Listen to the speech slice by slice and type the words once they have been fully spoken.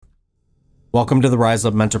Welcome to the Rise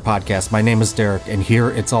Up Mentor Podcast. My name is Derek, and here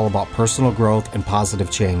it's all about personal growth and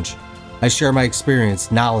positive change. I share my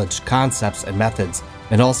experience, knowledge, concepts, and methods,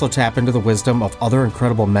 and also tap into the wisdom of other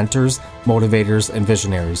incredible mentors, motivators, and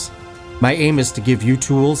visionaries. My aim is to give you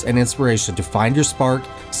tools and inspiration to find your spark,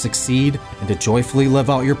 succeed, and to joyfully live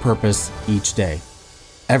out your purpose each day.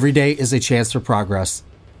 Every day is a chance for progress.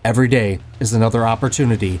 Every day is another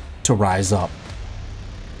opportunity to rise up.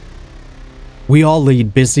 We all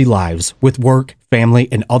lead busy lives with work, family,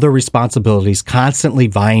 and other responsibilities constantly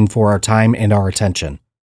vying for our time and our attention.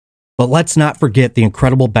 But let's not forget the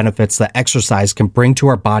incredible benefits that exercise can bring to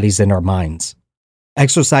our bodies and our minds.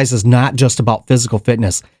 Exercise is not just about physical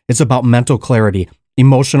fitness, it's about mental clarity,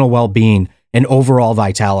 emotional well-being, and overall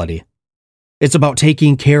vitality. It's about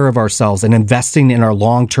taking care of ourselves and investing in our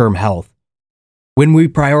long-term health. When we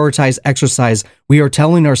prioritize exercise, we are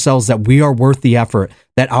telling ourselves that we are worth the effort,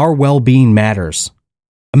 that our well-being matters.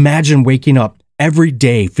 Imagine waking up every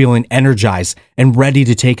day feeling energized and ready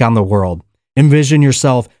to take on the world. Envision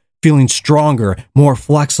yourself feeling stronger, more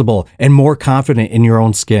flexible, and more confident in your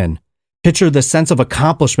own skin. Picture the sense of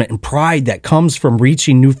accomplishment and pride that comes from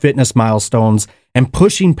reaching new fitness milestones and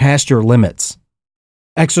pushing past your limits.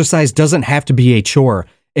 Exercise doesn't have to be a chore.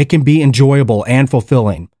 It can be enjoyable and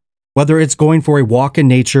fulfilling. Whether it's going for a walk in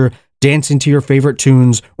nature, dancing to your favorite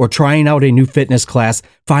tunes, or trying out a new fitness class,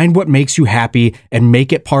 find what makes you happy and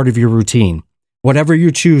make it part of your routine. Whatever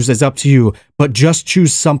you choose is up to you, but just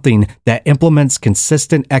choose something that implements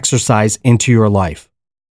consistent exercise into your life.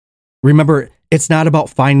 Remember, it's not about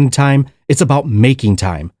finding time, it's about making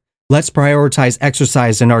time. Let's prioritize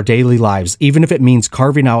exercise in our daily lives, even if it means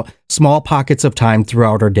carving out small pockets of time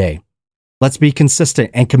throughout our day. Let's be consistent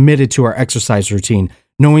and committed to our exercise routine,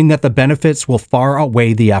 knowing that the benefits will far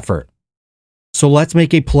outweigh the effort. So let's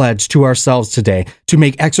make a pledge to ourselves today to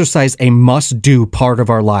make exercise a must-do part of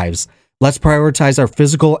our lives. Let's prioritize our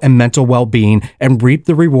physical and mental well-being and reap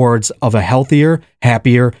the rewards of a healthier,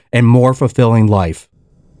 happier, and more fulfilling life.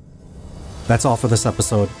 That's all for this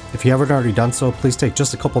episode. If you haven't already done so, please take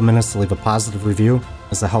just a couple minutes to leave a positive review,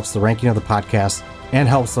 as that helps the ranking of the podcast and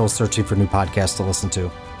helps those searching for new podcasts to listen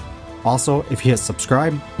to. Also, if you hit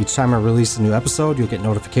subscribe, each time I release a new episode, you'll get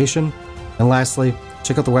notification. And lastly,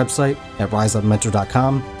 check out the website at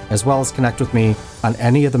riseupmentor.com, as well as connect with me on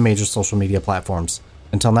any of the major social media platforms.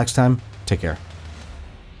 Until next time, take care.